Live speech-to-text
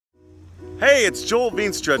Hey, it's Joel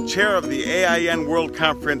Veenstra, chair of the AIN World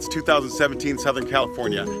Conference 2017 Southern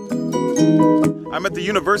California. I'm at the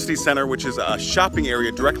University Center, which is a shopping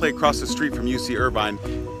area directly across the street from UC Irvine,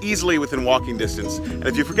 easily within walking distance. And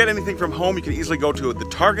if you forget anything from home, you can easily go to the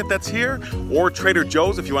Target that's here, or Trader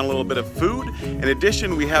Joe's if you want a little bit of food. In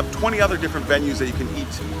addition, we have 20 other different venues that you can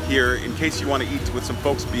eat here in case you want to eat with some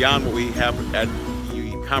folks beyond what we have at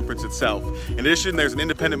the conference itself. In addition, there's an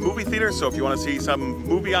independent movie theater, so if you want to see some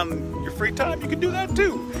movie on your free time, you can do that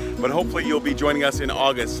too. But hopefully you'll be joining us in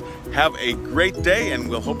August. Have a great day, and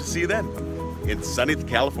we'll hope to see you then in sunny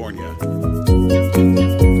California.